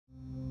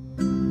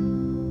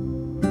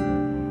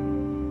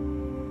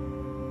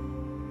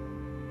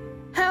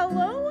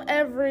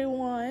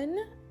everyone.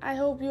 I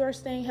hope you are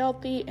staying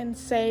healthy and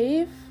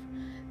safe.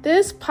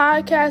 This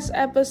podcast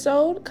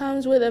episode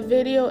comes with a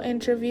video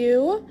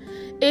interview.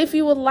 If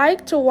you would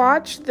like to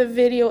watch the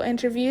video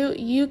interview,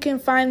 you can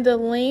find the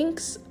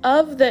links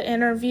of the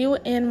interview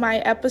in my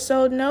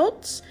episode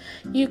notes.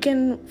 You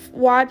can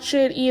watch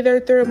it either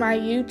through my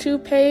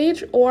YouTube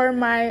page or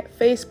my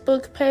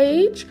Facebook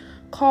page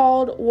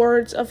called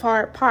Words of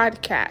Heart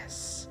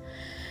Podcasts.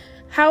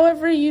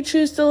 However you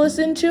choose to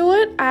listen to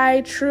it,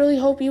 I truly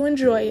hope you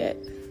enjoy it.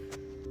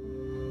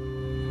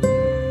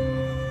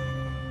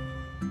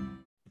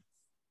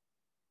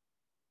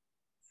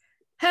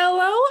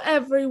 Hello,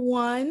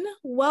 everyone.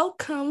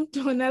 Welcome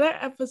to another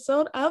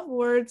episode of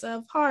Words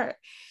of Heart.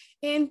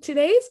 In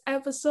today's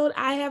episode,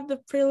 I have the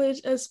privilege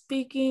of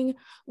speaking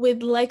with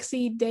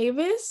Lexi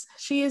Davis.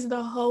 She is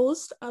the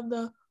host of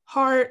the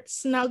Heart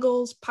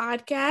Snuggles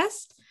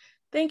podcast.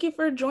 Thank you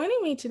for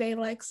joining me today,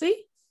 Lexi.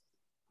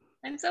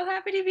 I'm so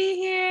happy to be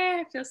here.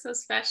 I feel so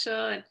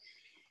special and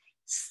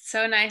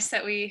so nice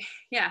that we,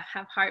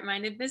 have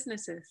heart-minded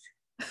businesses.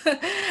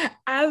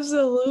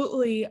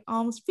 Absolutely.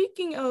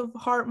 Speaking of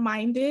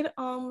heart-minded,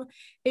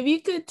 if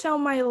you could tell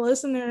my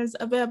listeners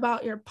a bit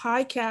about your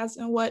podcast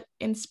and what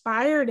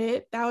inspired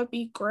it, that would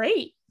be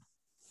great.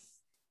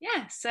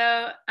 Yeah,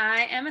 so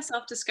I am a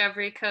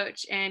self-discovery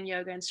coach and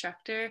yoga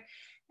instructor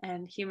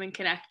and human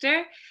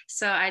connector.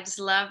 So I just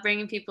love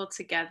bringing people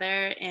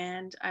together,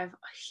 and I've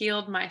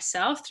healed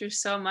myself through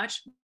so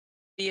much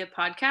via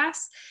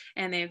podcasts,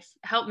 and they've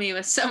helped me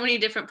with so many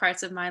different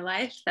parts of my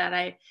life that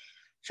I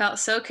felt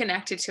so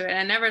connected to it.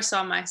 I never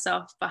saw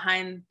myself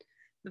behind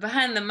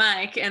the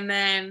mic. And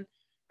then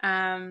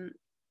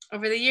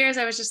over the years,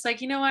 I was just like,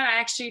 you know what?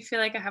 I actually feel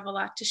like I have a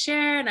lot to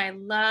share, and I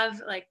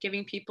love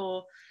giving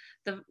people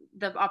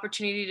the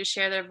opportunity to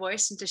share their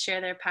voice and to share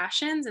their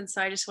passions. And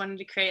so I just wanted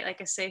to create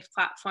a safe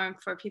platform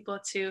for people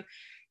to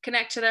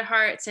connect to their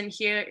hearts and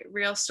hear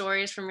real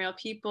stories from real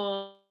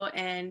people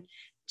and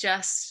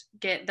just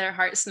get their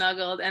heart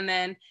snuggled. And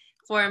then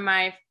for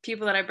my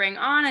people that I bring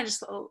on, a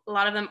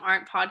lot of them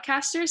aren't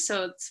podcasters.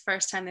 So it's the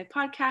first time they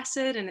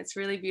podcasted, and it's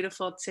really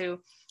beautiful to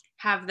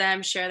have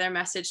them share their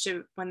message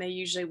to when they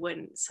usually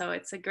wouldn't. So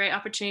it's a great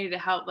opportunity to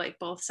help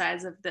both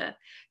sides of the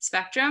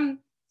spectrum.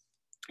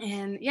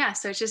 And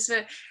so it's just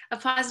a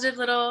positive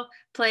little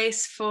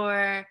place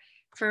for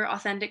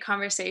authentic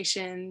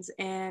conversations.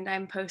 And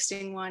I'm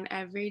posting one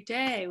every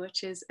day,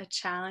 which is a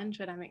challenge,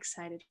 but I'm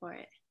excited for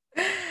it.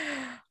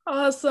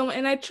 Awesome.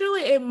 And I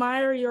truly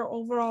admire your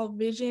overall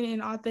vision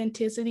and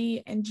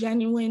authenticity and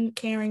genuine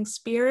caring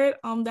spirit.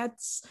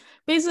 That's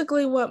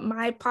basically what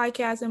my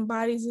podcast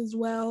embodies as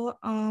well.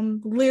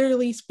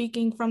 Literally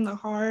speaking from the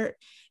heart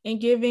and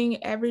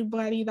giving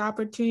everybody the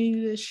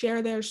opportunity to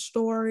share their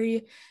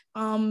story.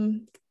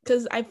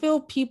 Because I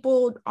feel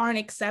people aren't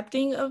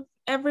accepting of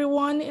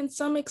everyone in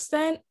some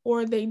extent,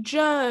 or they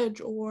judge,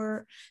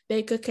 or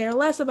they could care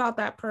less about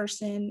that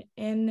person.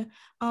 And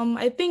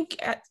I think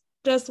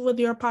just with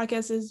your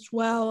podcast as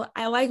well,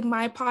 I like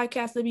my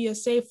podcast to be a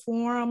safe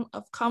forum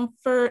of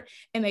comfort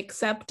and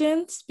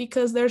acceptance,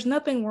 because there's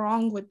nothing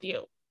wrong with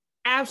you.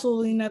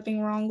 Absolutely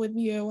nothing wrong with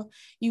you.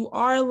 You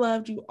are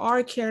loved, you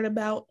are cared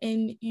about,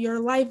 and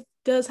your life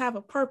does have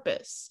a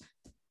purpose.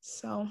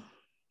 So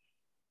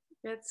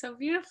that's so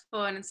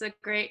beautiful. And it's a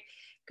great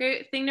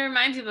thing to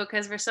remind people,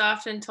 because we're so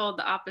often told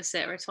the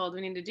opposite. We're told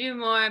we need to do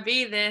more,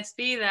 be this,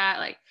 be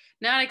that,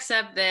 not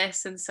accept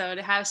this. And so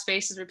to have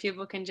spaces where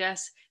people can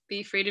just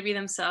be free to be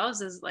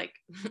themselves is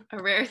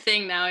a rare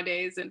thing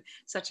nowadays, and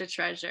such a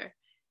treasure.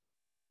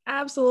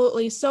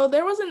 Absolutely. So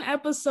there was an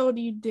episode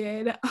you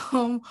did,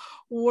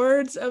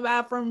 Words of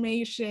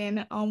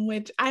Affirmation,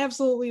 which I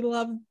absolutely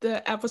loved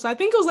the episode. I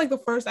think it was the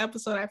first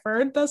episode I've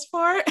heard thus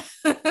far.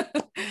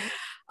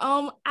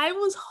 I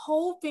was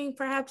hoping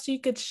perhaps you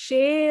could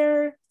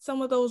share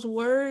some of those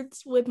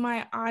words with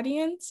my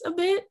audience a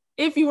bit,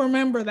 if you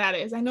remember, that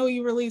is. I know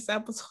you release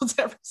episodes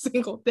every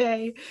single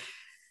day.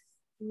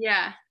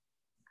 Yeah,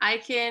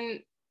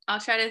 I'll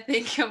try to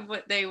think of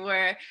what they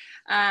were.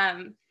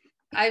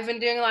 I've been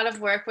doing a lot of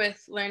work with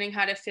learning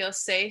how to feel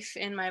safe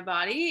in my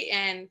body,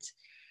 and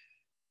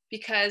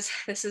because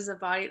this is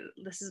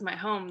my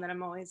home that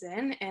I'm always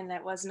in, and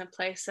that wasn't a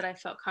place that I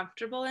felt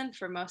comfortable in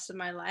for most of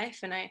my life,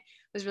 and I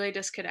was really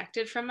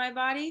disconnected from my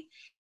body.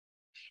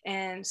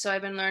 And so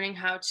I've been learning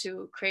how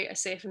to create a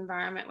safe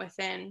environment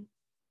within,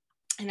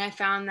 and I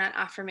found that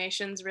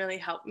affirmations really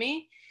helped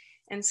me.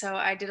 And so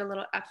I did a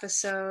little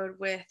episode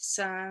with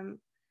some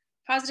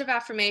positive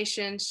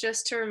affirmations,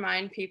 just to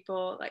remind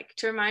people,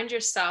 to remind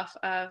yourself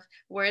of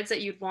words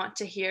that you'd want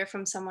to hear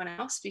from someone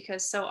else,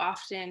 because so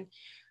often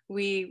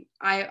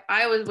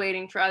I was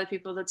waiting for other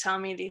people to tell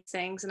me these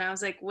things, and I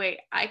was like, wait,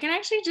 I can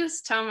actually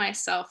just tell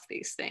myself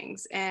these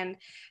things. And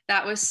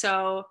that was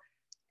so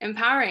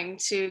empowering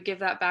to give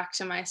that back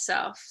to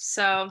myself.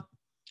 So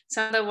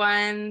some of the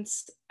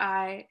ones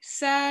I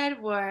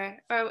said were,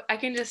 or I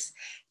can just,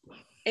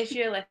 if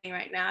you're listening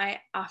right now, I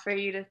offer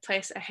you to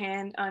place a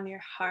hand on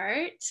your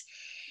heart.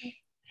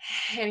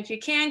 And if you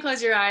can,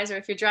 close your eyes, or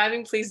if you're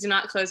driving, please do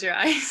not close your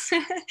eyes.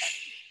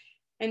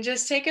 And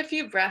just take a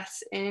few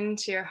breaths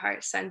into your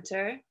heart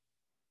center.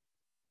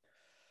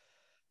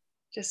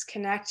 Just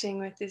connecting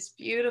with this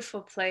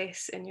beautiful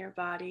place in your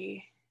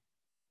body.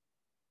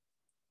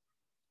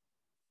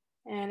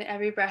 And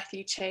every breath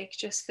you take,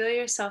 just feel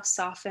yourself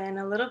soften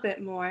a little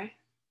bit more.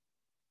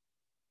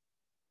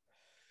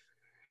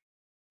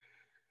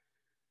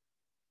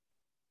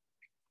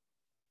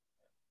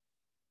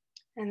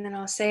 And then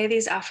I'll say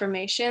these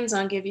affirmations.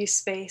 I'll give you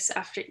space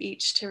after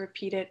each to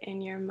repeat it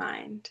in your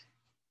mind.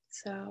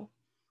 So,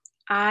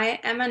 I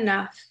am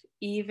enough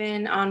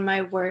even on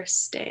my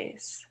worst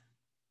days.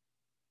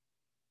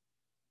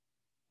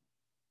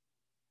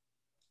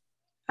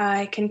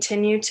 I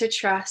continue to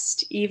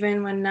trust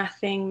even when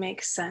nothing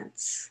makes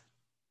sense.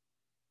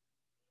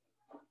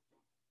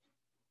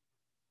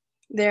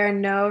 There are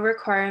no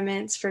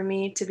requirements for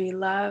me to be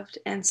loved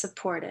and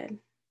supported.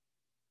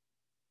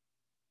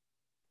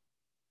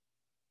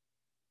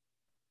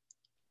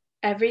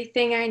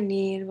 Everything I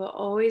need will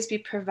always be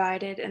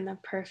provided in the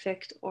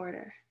perfect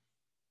order.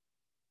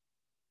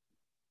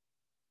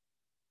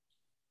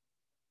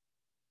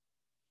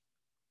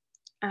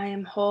 I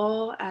am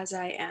whole as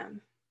I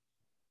am.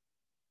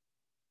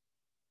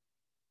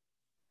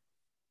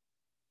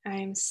 I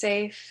am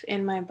safe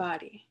in my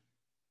body.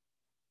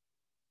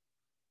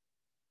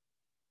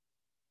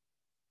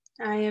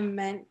 I am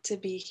meant to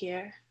be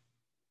here.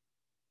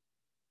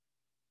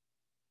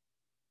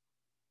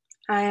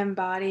 I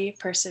embody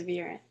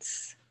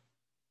perseverance.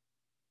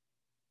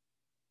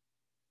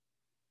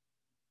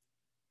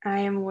 I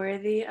am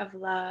worthy of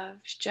love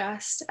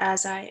just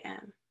as I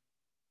am.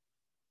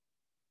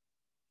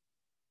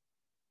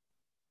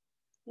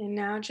 And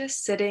now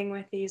just sitting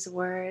with these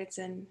words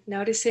and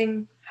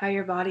noticing how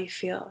your body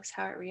feels,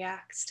 how it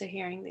reacts to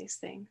hearing these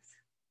things.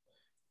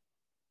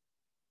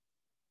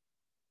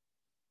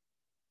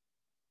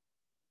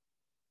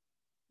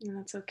 And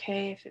that's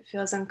okay if it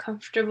feels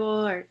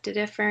uncomfortable or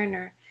different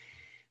or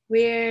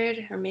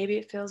weird, or maybe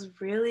it feels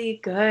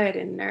really good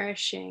and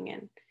nourishing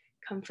and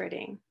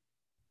comforting.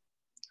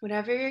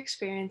 Whatever your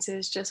experience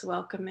is, just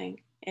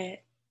welcoming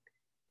it.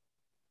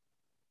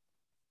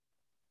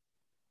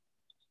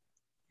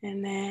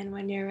 And then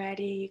when you're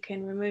ready, you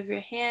can remove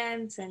your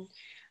hands and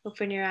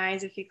open your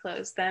eyes if you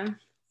close them.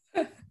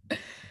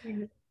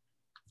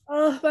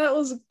 Oh, that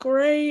was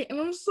great.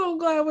 And I'm so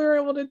glad we were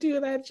able to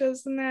do that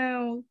just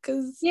now,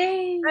 because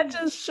that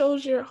just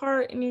shows your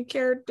heart and your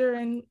character,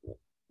 and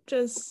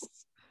just,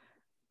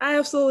 I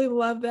absolutely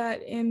love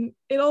that. And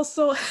it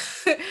also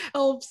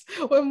helps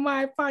with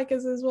my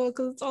podcast as well,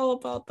 because it's all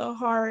about the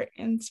heart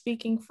and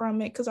speaking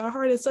from it, because our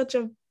heart is such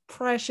a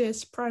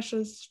precious,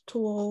 precious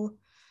tool,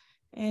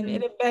 and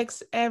it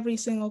affects every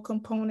single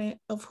component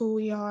of who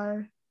we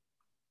are.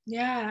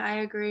 Yeah, I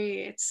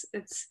agree. It's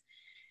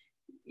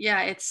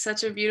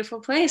such a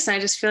beautiful place. And I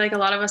just feel like a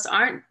lot of us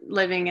aren't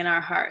living in our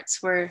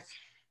hearts. We're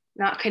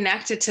not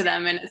connected to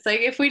them. And it's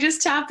like, if we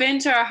just tap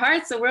into our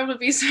hearts, the world would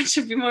be such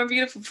a more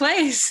beautiful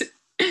place.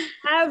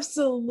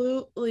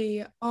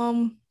 Absolutely.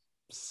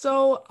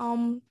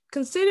 So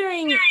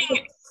considering,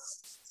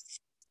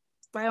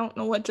 I don't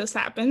know what just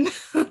happened.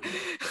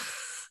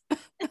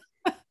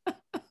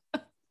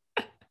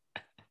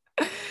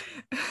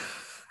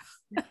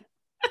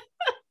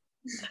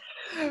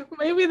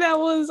 Maybe that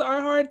was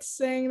our hearts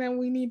saying that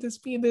we need to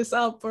speed this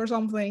up or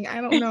something.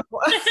 I don't know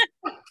what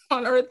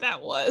on earth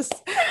that was.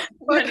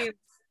 But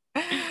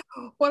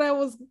what I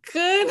was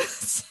gonna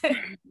say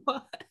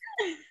was,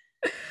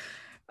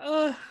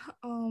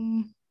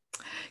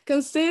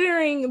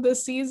 considering the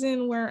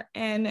season we're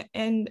in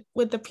and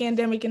with the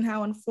pandemic and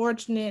how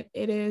unfortunate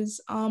it is,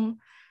 how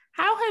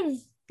have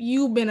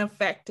you been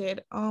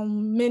affected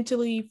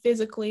mentally,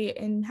 physically,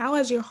 and how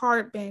has your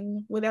heart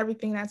been with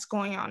everything that's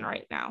going on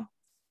right now?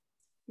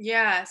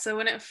 Yeah, so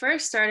when it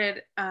first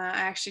started, I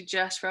actually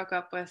just broke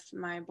up with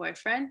my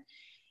boyfriend,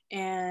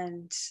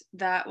 and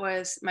that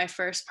was my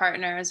first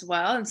partner as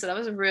well. And so that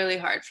was really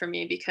hard for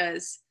me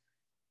because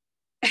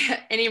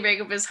any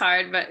breakup is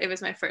hard, but it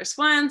was my first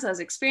one, so I was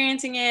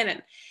experiencing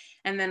it,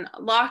 and then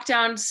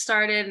lockdown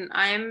started, and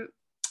I'm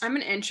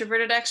an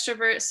introverted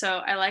extrovert,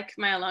 so I like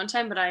my alone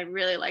time, but I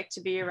really like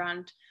to be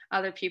around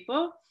other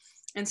people.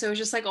 And so it was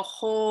just like a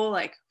whole,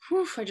 like,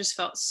 whew, I just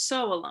felt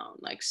so alone,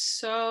 like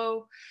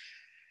so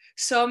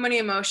many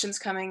emotions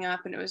coming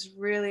up, and it was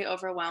really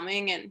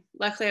overwhelming. And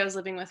luckily I was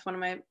living with one of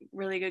my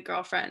really good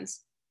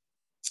girlfriends,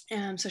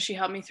 so she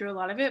helped me through a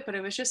lot of it, but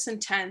it was just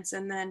intense.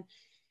 And then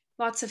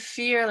lots of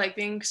fear, like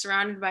being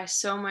surrounded by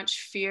so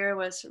much fear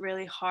was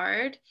really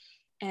hard,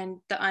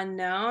 and the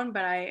unknown.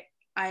 But I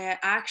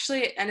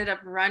actually ended up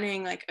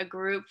running like a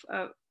group,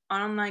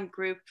 online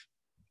group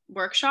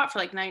workshop for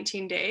like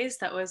 19 days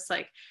that was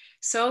like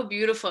so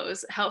beautiful. It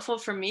was helpful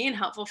for me and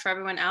helpful for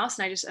everyone else,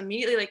 and I just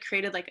immediately like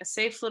created like a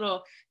safe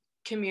little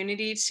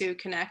community to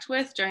connect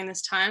with during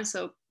this time,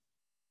 so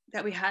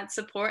that we had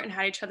support and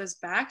had each other's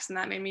backs. And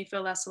that made me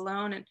feel less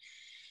alone and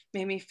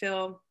made me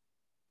feel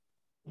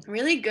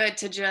really good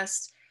to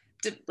just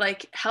to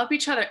like help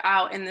each other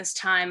out in this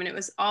time. And it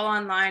was all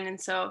online, and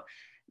so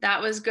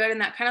that was good,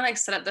 and that kind of like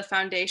set up the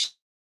foundation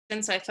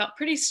So I felt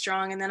pretty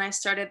strong. And then I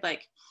started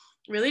like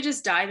really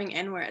just diving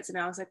inwards. And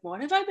I was like,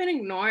 what have I been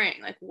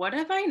ignoring? Like, what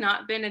have I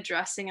not been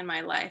addressing in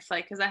my life?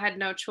 Like, because I had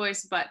no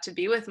choice but to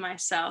be with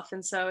myself.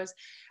 And so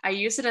I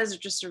used it as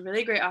just a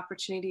really great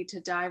opportunity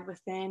to dive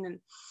within and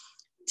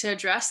to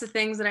address the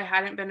things that I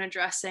hadn't been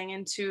addressing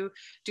and to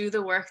do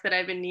the work that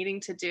I've been needing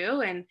to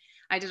do. And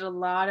I did a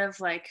lot of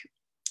like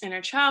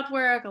inner child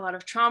work, a lot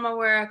of trauma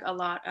work, a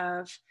lot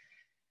of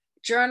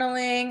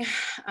journaling,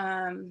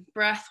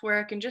 breath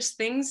work, and just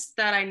things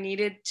that I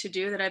needed to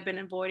do that I've been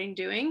avoiding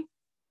doing.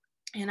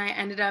 And I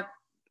ended up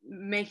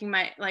making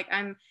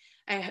I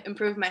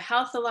improved my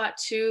health a lot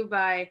too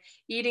by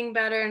eating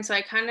better. And so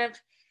I kind of,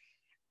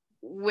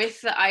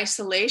 with the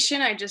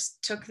isolation, I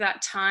just took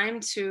that time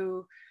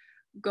to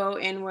go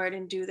inward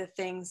and do the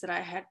things that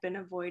I had been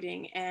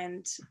avoiding.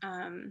 And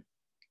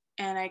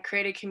I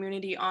created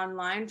community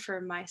online for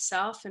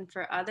myself and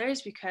for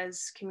others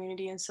because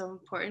community is so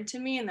important to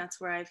me, and that's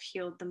where I've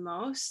healed the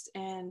most.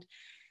 And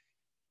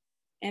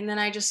then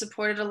I just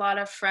supported a lot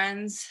of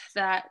friends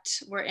that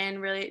were in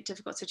really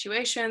difficult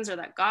situations or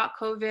that got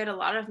COVID. A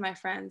lot of my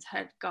friends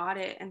had got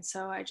it. And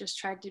so I just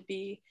tried to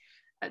be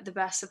the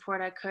best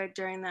support I could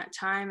during that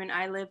time. And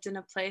I lived in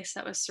a place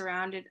that was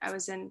I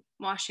was in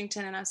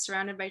Washington, and I was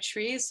surrounded by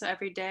trees. So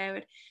every day I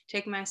would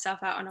take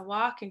myself out on a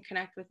walk and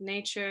connect with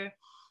nature,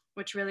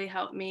 which really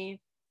helped me.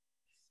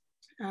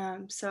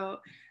 So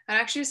I'd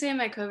actually say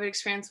my COVID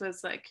experience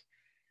was like,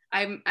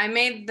 I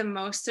made the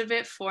most of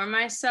it for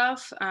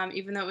myself,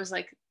 even though it was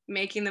like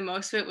making the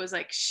most of it was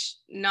like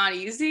not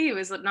easy. It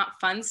was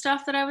not fun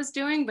stuff that I was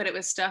doing, but it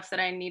was stuff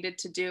that I needed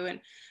to do. And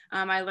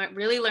I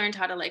really learned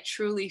how to like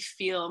truly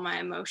feel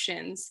my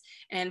emotions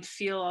and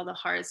feel all the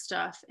hard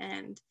stuff.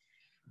 And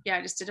yeah,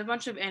 I just did a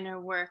bunch of inner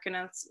work, and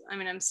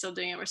I'm still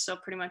doing it. We're still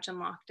pretty much in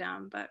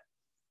lockdown, but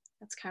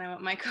that's kind of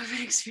what my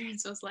COVID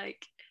experience was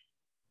like.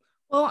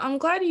 Well, I'm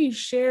glad you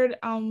shared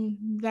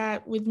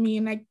that with me,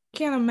 and I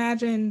can't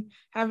imagine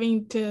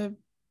having to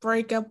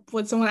break up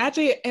with someone.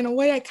 Actually, in a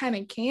way, I kind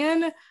of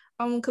can,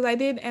 because I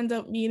did end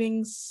up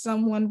meeting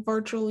someone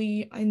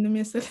virtually in the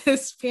midst of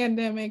this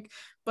pandemic,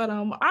 but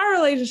our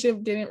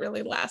relationship didn't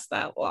really last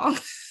that long.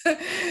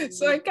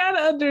 So I kind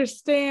of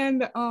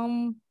understand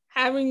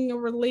having a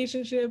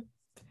relationship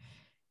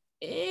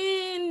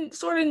in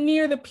sort of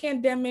near the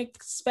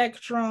pandemic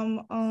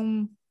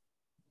spectrum.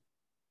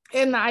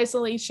 In the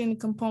isolation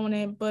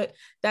component, but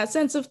that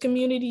sense of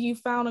community, you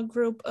found a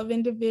group of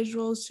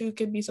individuals who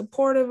could be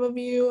supportive of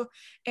you.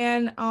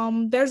 And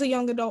there's a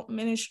young adult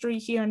ministry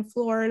here in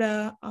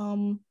Florida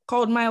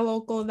called My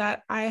Local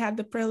that I had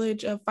the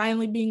privilege of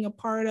finally being a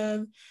part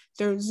of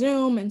through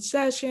Zoom and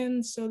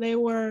sessions. So they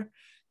were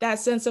that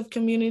sense of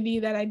community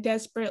that I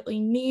desperately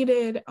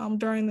needed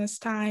during this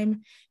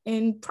time,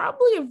 and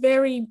probably a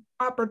very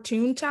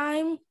opportune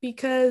time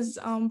because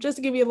just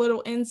to give you a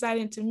little insight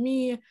into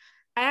me,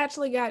 I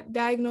actually got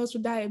diagnosed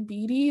with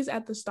diabetes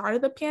at the start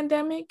of the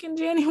pandemic in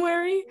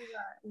January.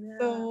 Yeah.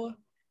 So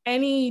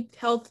any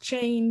health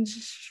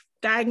change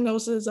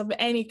diagnosis of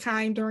any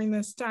kind during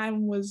this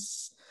time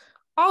was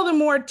all the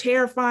more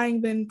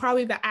terrifying than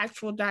probably the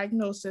actual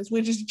diagnosis,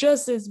 which is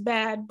just as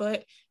bad.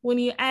 But when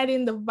you add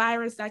in the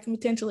virus that can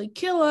potentially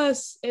kill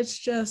us,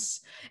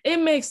 it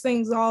makes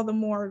things all the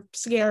more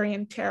scary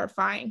and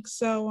terrifying.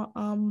 So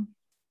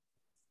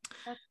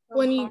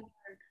when you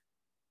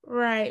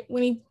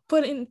when you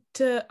put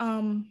into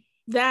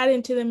that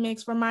into the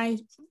mix for my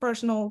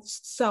personally,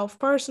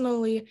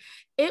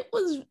 it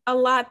was a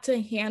lot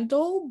to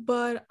handle,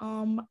 but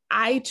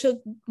I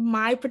took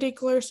my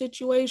particular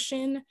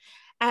situation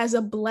as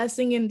a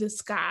blessing in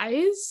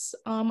disguise.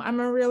 I'm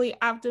a really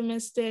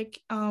optimistic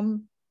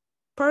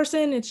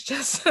person. It's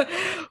just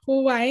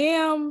who I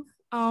am.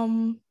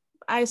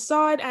 I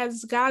saw it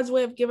as God's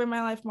way of giving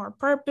my life more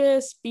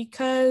purpose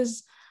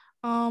because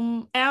I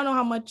don't know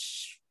how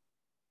much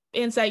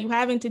insight you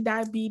have into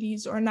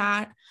diabetes or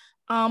not,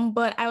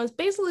 but I was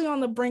basically on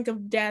the brink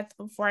of death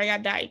before I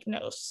got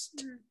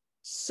diagnosed. Mm-hmm.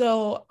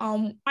 So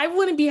I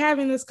wouldn't be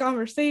having this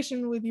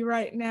conversation with you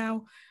right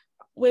now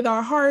with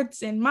our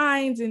hearts and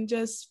minds, and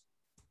just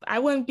I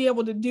wouldn't be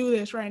able to do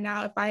this right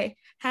now if I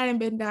hadn't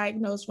been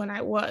diagnosed when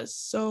I was.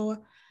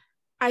 So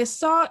I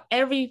saw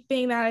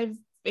everything that I've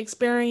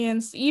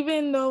experienced,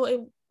 even though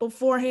it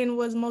beforehand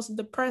was the most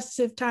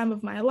depressive time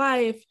of my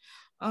life.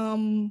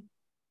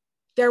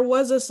 There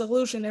was a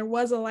solution. There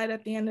was a light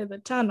at the end of the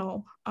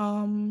tunnel.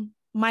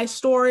 My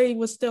story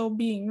was still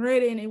being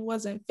written. It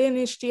wasn't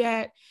finished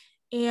yet.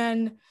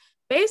 And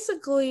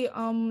basically,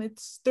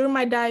 it's through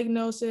my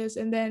diagnosis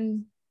and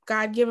then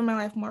God giving my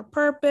life more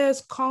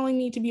purpose, calling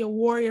me to be a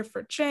warrior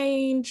for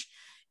change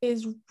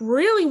is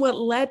really what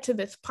led to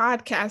this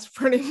podcast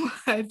pretty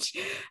much.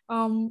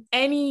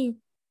 Any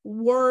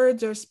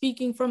words or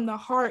speaking from the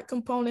heart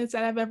components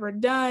that I've ever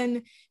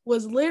done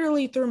was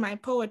literally through my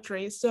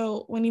poetry.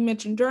 So when you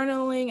mentioned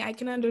journaling, I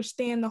can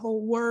understand the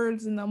whole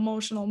words and the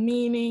emotional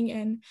meaning,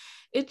 and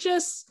it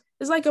just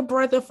is like a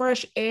breath of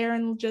fresh air,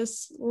 and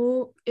just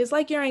it's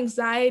like your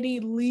anxiety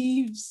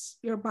leaves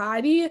your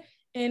body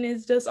and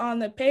is just on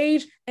the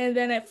page and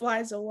then it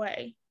flies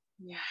away.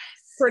 Yes.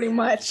 pretty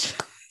much.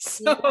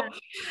 So,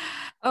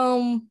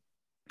 Yeah.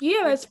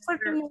 Yeah, that's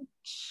pretty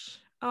much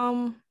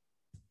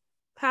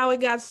how it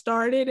got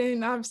started,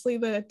 and obviously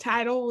the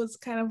title was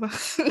kind of a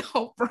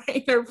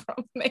no-brainer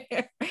from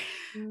there.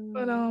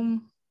 But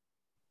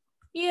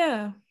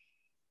yeah.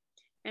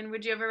 And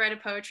would you ever write a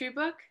poetry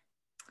book?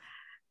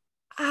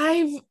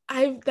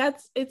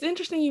 It's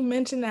interesting you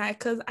mentioned that,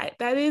 because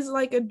that is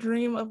like a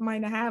dream of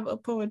mine, to have a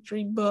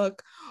poetry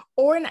book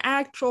or an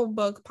actual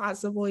book,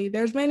 possibly.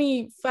 There's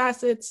many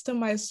facets to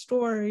my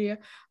story,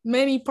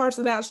 many parts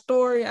of that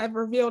story I've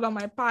revealed on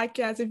my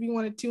podcast if you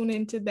want to tune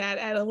into that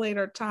at a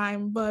later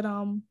time. But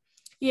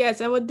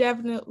yes, I would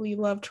definitely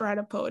love to write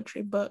a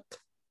poetry book.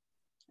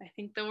 I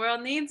think the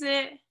world needs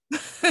it.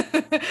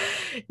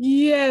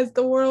 Yes,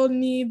 the world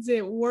needs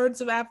it.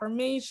 Words of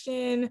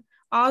affirmation,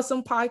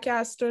 awesome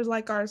podcasters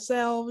like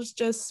ourselves,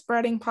 just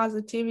spreading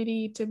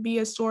positivity to be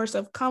a source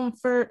of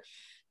comfort,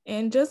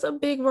 and just a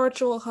big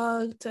virtual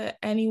hug to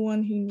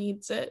anyone who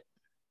needs it.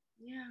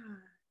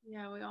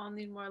 Yeah, we all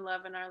need more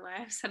love in our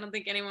lives. I don't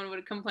think anyone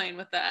would complain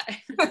with that.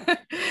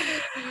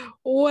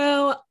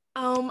 Well,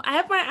 I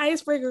have my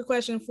icebreaker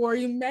question for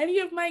you. Many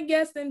of my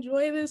guests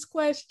enjoy this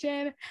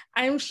question.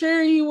 I'm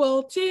sure you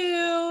will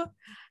too.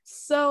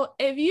 So,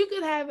 if you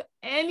could have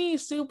any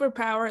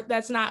superpower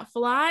that's not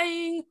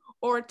flying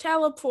or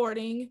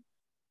teleporting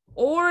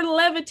or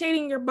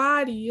levitating your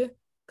body,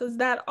 because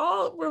that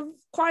all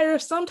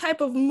requires some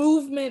type of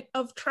movement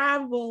of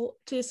travel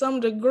to some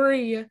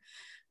degree,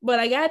 but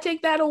I gotta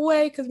take that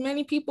away because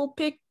many people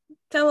pick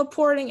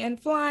teleporting and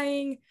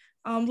flying.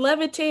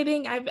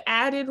 Levitating, I've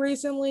added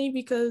recently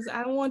because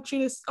I don't want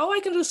you to, I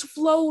can just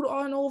float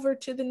on over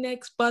to the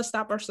next bus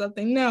stop or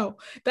something. No,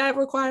 that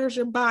requires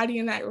your body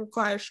and that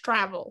requires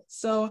travel.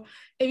 So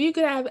if you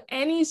could have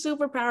any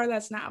superpower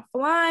that's not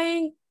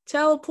flying,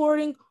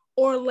 teleporting,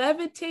 or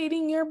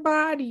levitating your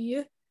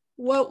body,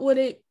 what would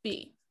it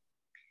be?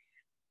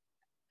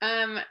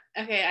 Okay,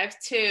 I have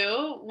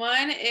two.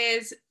 One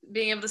is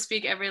being able to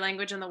speak every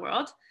language in the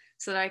world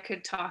so that I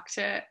could talk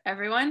to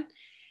everyone,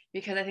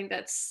 because I think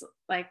that's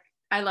like,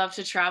 I love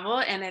to travel,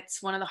 and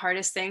it's one of the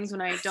hardest things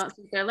when I don't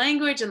speak their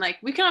language. And like,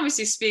 we can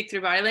obviously speak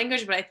through body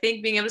language, but I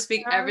think being able to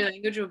speak every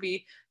language would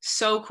be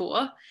so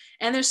cool.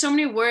 And there's so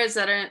many words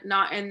that are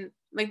not in,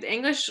 like, the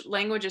English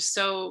language is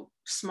so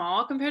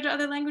small compared to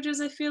other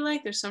languages. I feel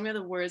like there's so many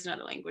other words in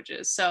other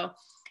languages. So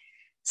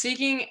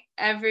speaking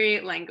every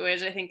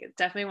language, I think,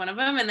 definitely one of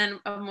them. And then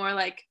a more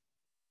like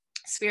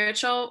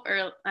spiritual,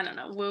 or I don't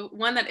know,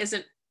 one that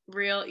isn't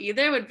real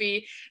either, would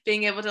be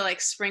being able to like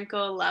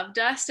sprinkle love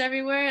dust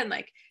everywhere, and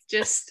like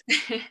just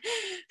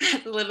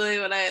that's literally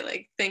what I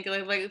like think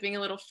of, like being a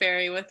little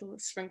fairy with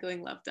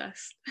sprinkling love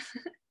dust.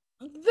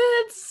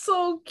 That's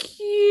so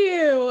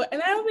cute.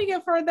 And I don't think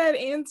I've heard that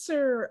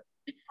answer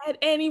at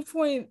any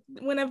point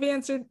when I've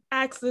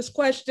asked this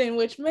question,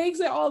 which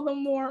makes it all the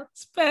more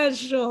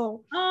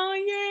special. Oh,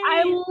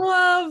 I yay.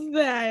 love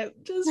that.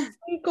 Just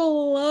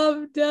sprinkle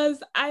love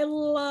dust. I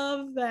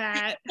love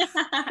that.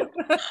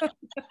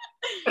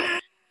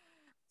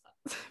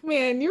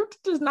 Man, you're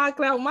just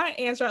knocking out my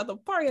answer out of the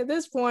park at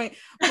this point.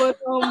 But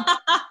no,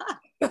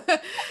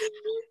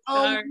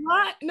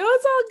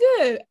 it's all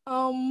good.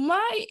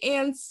 My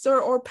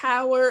answer or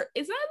power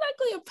is not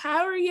exactly a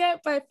power yet,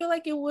 but I feel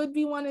like it would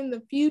be one in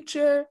the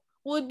future.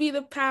 Would be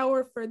the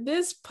power for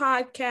this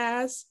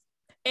podcast,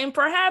 and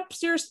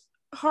perhaps your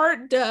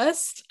heart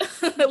dust,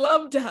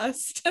 love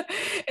dust,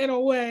 in a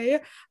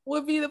way,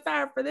 would be the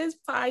power for this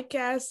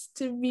podcast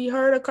to be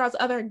heard across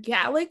other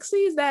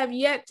galaxies that have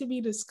yet to be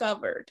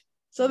discovered.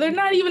 So they're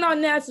not even on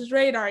NASA's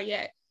radar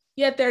yet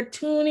they're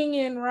tuning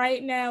in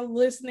right now,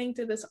 listening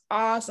to this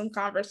awesome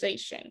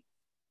conversation.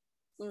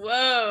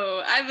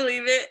 Whoa, I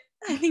believe it.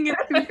 I think it's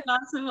gonna be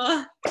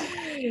possible.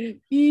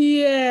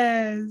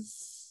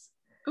 Yes.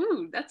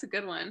 Ooh, that's a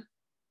good one.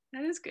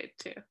 That is good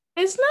too.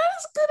 It's not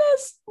as good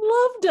as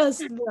love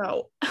dust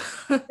though.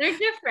 They're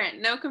different.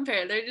 No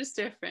compare. They're just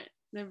different.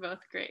 They're both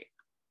great.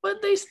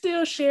 But they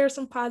still share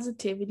some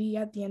positivity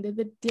at the end of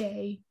the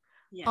day.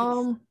 Yes.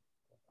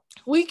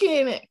 We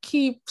can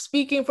keep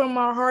speaking from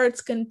our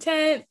heart's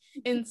content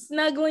and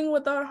snuggling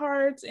with our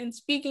hearts and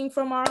speaking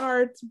from our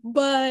hearts,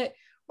 but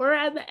we're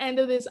at the end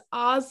of this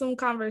awesome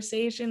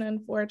conversation,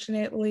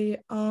 unfortunately.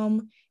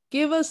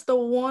 Give us the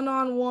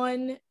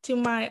one-on-one to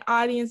my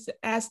audience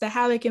as to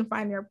how they can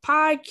find your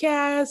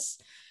podcast,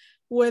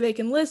 where they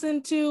can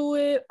listen to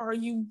it. Are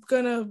you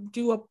gonna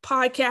do a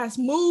podcast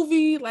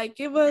movie? Like,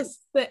 give us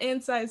the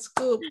inside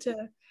scoop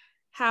to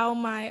how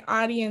my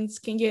audience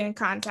can get in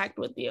contact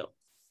with you.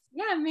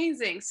 Yeah,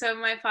 amazing. So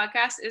my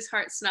podcast is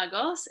Heart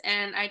Snuggles,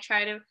 and I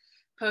try to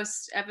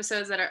post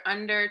episodes that are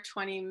under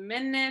 20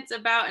 minutes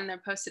and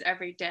they're posted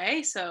every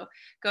day. So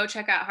go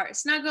check out Heart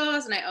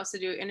Snuggles. And I also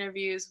do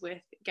interviews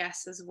with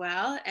guests as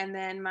well. And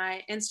then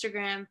my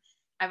Instagram,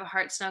 I have a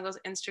Heart Snuggles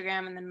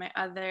Instagram. And then my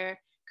other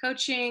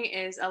coaching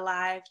is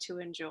Alive to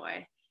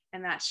Enjoy.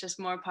 And that's just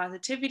more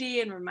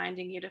positivity and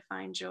reminding you to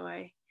find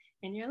joy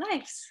in your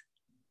lives.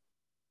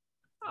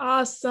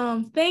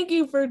 Awesome. Thank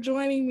you for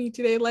joining me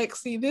today,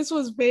 Lexi. This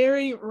was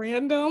very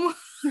random.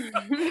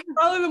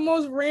 Probably the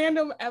most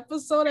random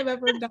episode I've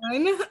ever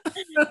done.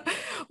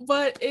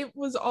 But it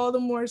was all the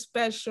more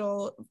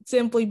special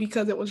simply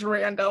because it was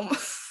random.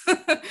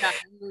 Yeah,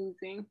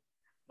 amazing.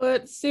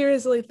 But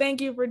seriously,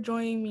 thank you for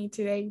joining me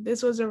today.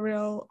 This was a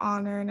real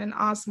honor and an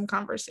awesome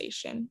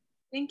conversation.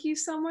 Thank you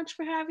so much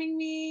for having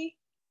me.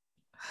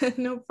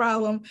 No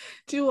problem.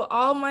 To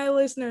all my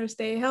listeners,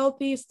 stay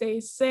healthy, stay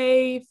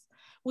safe.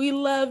 We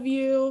love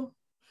you.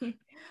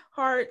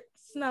 Heart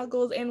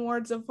snuggles and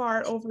words of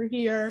heart over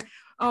here.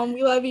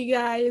 We love you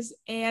guys.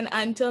 And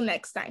until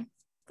next time,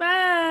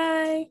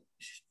 bye.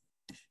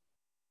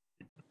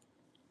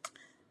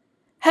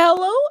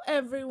 Hello,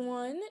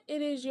 everyone.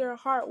 It is your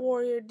heart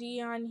warrior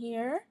Dion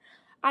here.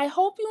 I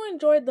hope you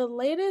enjoyed the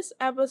latest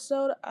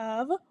episode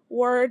of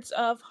Words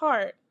of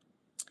Heart.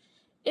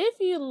 If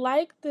you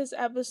liked this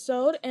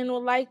episode and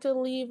would like to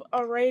leave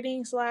a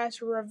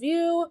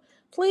rating/review,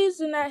 please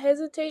do not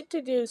hesitate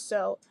to do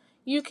so.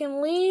 You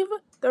can leave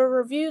the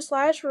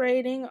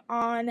review/rating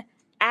on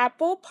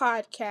Apple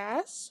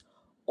Podcasts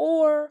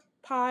or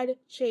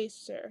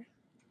Podchaser.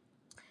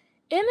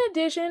 In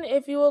addition,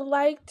 if you would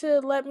like to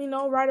let me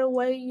know right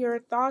away your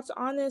thoughts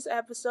on this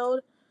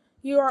episode,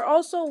 you are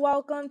also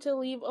welcome to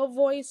leave a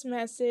voice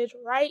message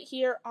right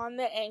here on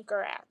the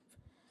Anchor app.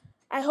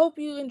 I hope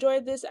you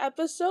enjoyed this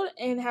episode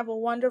and have a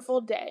wonderful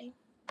day.